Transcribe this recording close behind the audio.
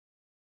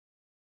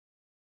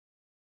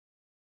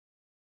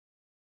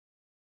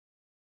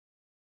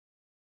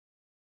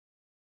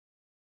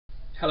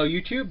Hello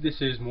YouTube,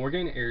 this is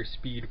Morgan,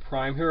 Airspeed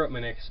Prime here at my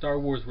next Star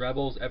Wars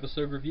Rebels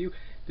episode review.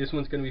 This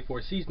one's going to be for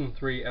Season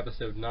 3,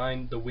 Episode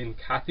 9, The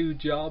Wynkahthu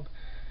Job.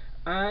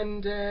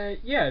 And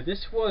yeah,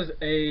 this was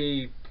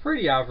a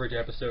pretty average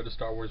episode of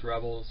Star Wars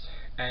Rebels.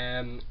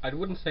 I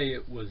wouldn't say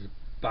it was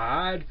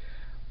bad,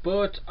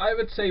 but I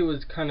would say it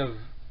was kind of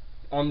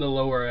on the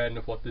lower end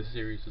of what this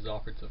series has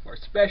offered so far.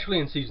 Especially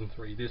in Season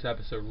 3, this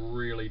episode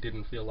really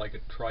didn't feel like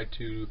it tried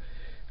to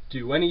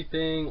do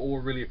anything or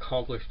really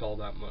accomplished all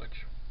that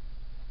much.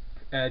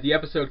 The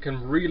episode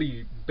can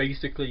really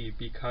basically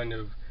be kind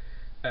of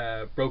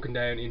broken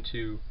down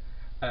into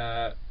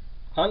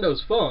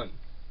Hondo's fun,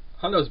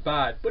 Hondo's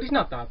bad, but he's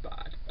not that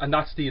bad, and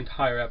that's the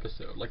entire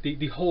episode. Like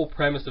the whole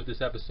premise of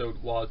this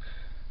episode was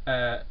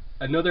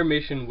another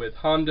mission with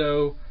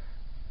Hondo.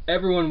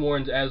 Everyone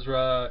warns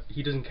Ezra,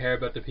 he doesn't care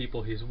about the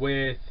people he's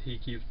with, he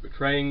keeps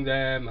betraying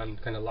them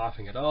and kind of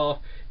laughing it off.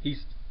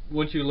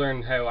 Once you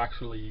learn how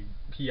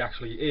he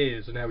actually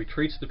is and how he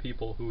treats the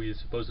people who he is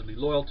supposedly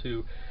loyal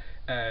to,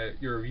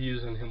 your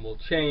views on him will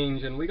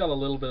change, and we got a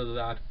little bit of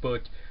that,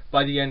 but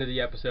by the end of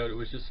the episode it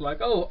was just like,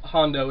 oh,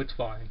 Hondo, it's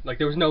fine. Like,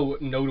 there was no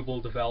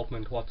notable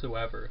development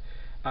whatsoever.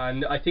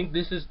 And I think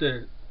this is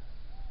the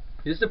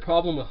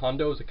problem with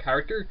Hondo as a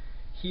character.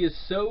 He is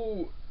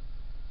so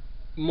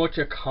much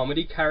a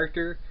comedy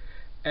character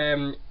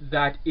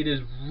that it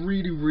is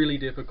really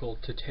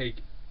difficult to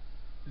take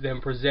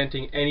them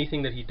presenting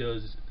anything that he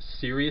does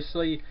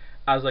seriously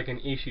as like an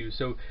issue.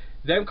 So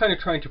them kind of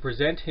trying to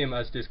present him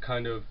as this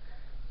kind of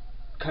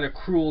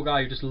cruel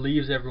guy who just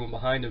leaves everyone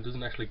behind him,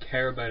 doesn't actually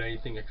care about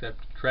anything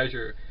except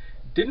treasure,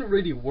 didn't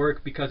really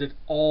work, because it's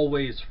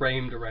always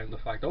framed around the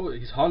fact, oh,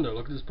 he's Hondo,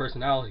 look at his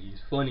personality,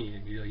 he's funny,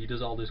 and he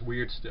does all this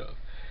weird stuff.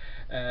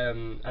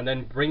 And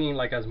then bringing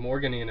as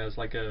Morgan in as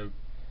like a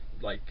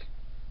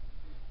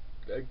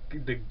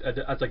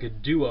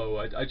duo,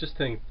 I just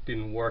think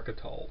didn't work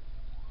at all.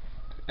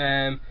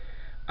 And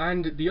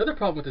the other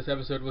problem with this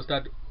episode was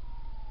that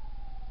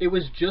it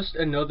was just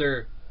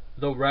another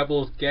the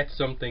rebels get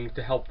something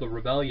to help the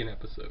rebellion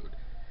episode.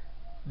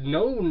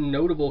 No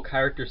notable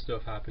character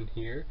stuff happened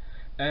here.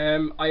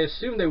 I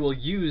assume they will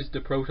use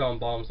the proton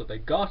bombs that they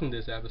got in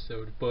this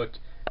episode, but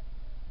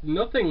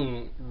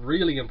nothing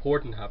really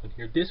important happened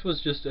here. This was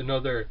just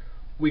another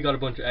we got a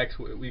bunch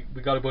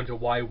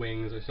of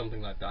Y-wings or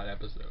something like that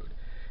episode.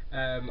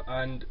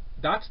 And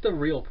that's the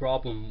real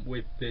problem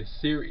with this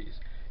series.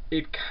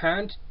 It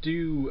can't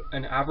do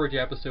an average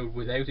episode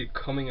without it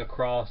coming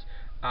across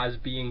as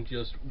being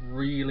just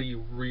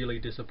really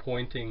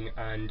disappointing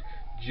and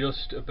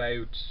just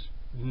about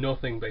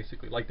nothing,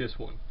 basically, like this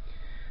one.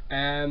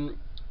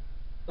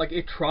 Like,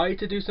 it tried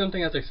to do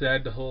something, as I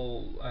said, the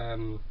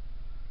whole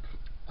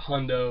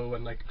Hondo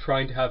and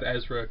trying to have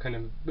Ezra kind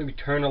of maybe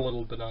turn a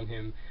little bit on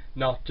him,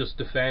 not just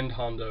defend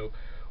Hondo,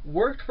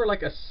 worked for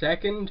a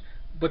second,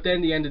 but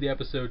then the end of the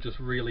episode just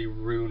really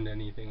ruined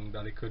anything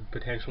that it could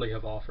potentially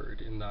have offered,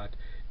 in that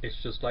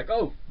it's just like,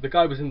 oh, the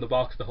guy was in the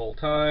box the whole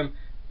time,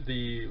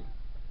 the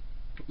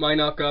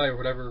Minot guy, or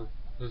whatever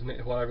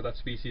that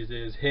species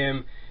is,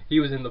 he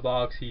was in the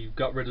box, he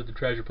got rid of the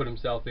treasure, put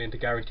himself in to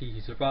guarantee he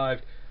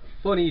survived.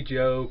 Funny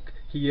joke,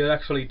 he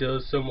actually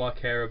does somewhat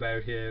care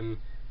about him,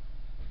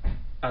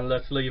 and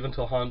let's leave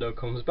until Hondo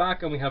comes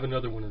back and we have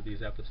another one of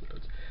these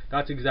episodes.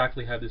 That's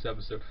exactly how this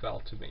episode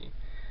felt to me.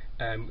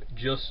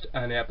 Just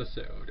an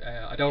episode.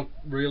 I don't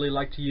really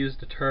like to use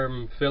the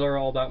term filler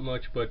all that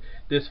much, but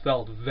this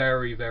felt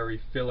very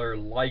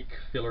filler-like,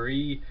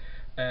 filler-y,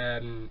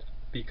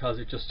 because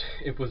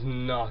it was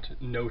not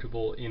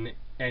notable in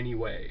any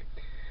way.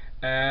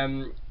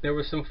 There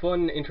were some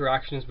fun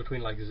interactions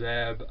between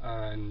Zeb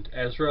and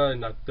Ezra,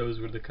 and that those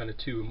were the kind of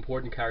two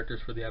important characters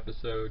for the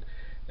episode.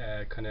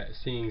 Kind of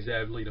seeing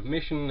Zeb lead a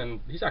mission, and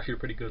he's actually a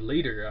pretty good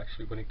leader,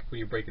 actually, when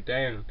you break it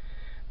down.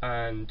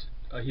 And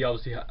he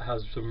obviously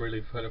has some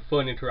really kind of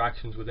fun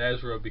interactions with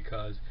Ezra,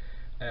 because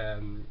that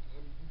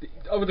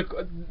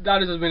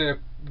has been a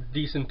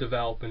decent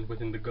development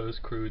within the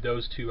Ghost crew,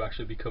 those two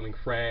actually becoming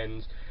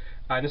friends.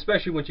 And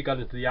especially once you got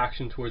into the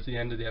action towards the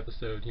end of the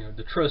episode,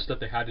 the trust that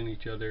they had in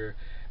each other,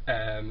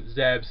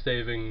 Zeb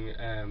saving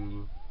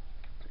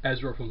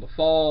Ezra from the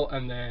fall,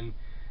 and then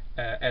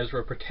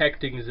Ezra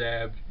protecting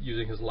Zeb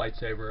using his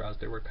lightsaber as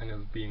they were kind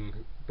of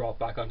being brought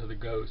back onto the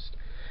Ghost.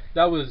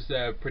 That was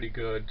pretty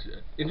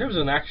good. In terms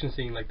of an action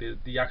scene,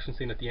 the action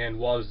scene at the end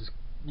was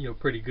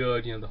pretty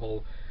good. The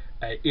whole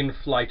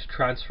in-flight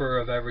transfer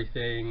of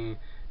everything,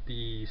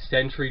 the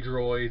sentry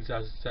droids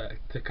as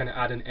to kind of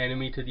add an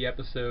enemy to the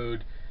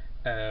episode,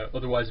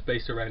 otherwise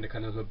based around a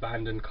kind of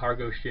abandoned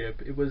cargo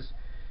ship. It was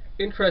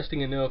interesting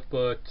enough,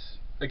 but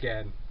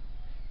again,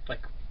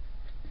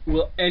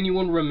 will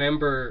anyone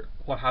remember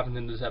what happened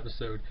in this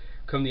episode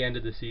come the end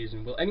of the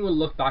season? Will anyone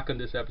look back on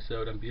this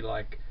episode and be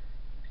like,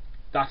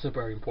 that's a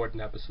very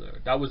important episode,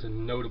 that was a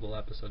notable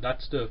episode,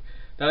 that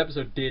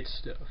episode did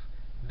stuff,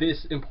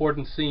 this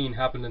important scene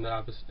happened in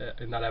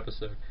that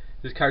episode,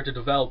 this character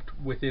developed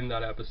within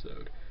that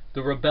episode,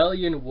 the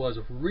rebellion was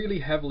really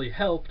heavily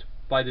helped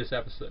by this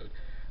episode?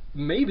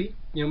 Maybe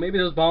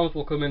those bombs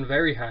will come in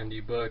very handy,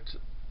 but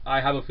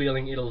I have a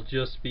feeling it'll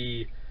just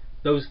be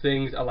those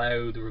things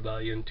allow the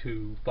rebellion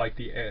to fight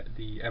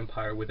the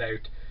Empire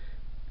without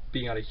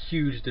being at a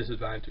huge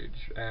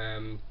disadvantage.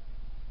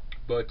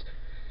 But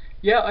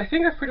yeah, I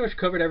think I've pretty much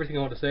covered everything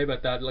I want to say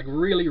about that. Like,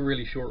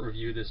 really short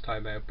review this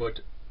time out,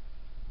 but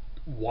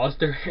was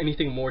there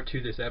anything more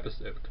to this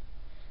episode?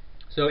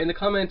 So in the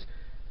comments,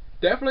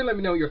 definitely let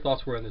me know what your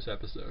thoughts were on this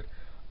episode.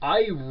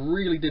 I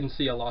really didn't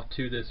see a lot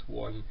to this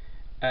one.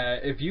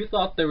 If you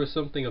thought there was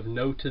something of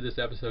note to this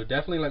episode,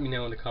 definitely let me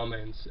know in the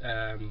comments,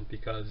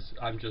 because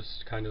I'm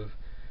just kind of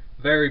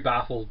very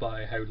baffled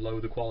by how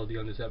low the quality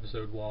on this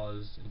episode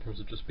was in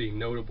terms of just being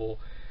notable.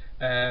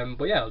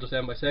 But yeah, I'll just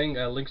end by saying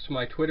links to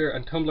my Twitter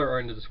and Tumblr are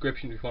in the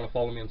description if you want to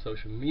follow me on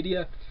social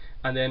media,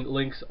 and then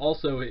links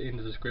also in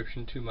the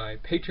description to my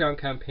Patreon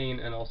campaign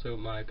and also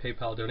my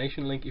PayPal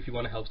donation link if you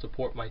want to help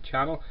support my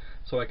channel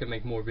so I can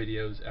make more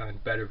videos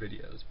and better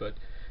videos. But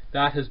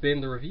that has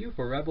been the review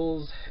for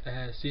Rebels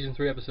Season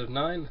 3 Episode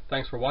 9.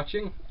 Thanks for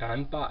watching,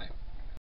 and bye.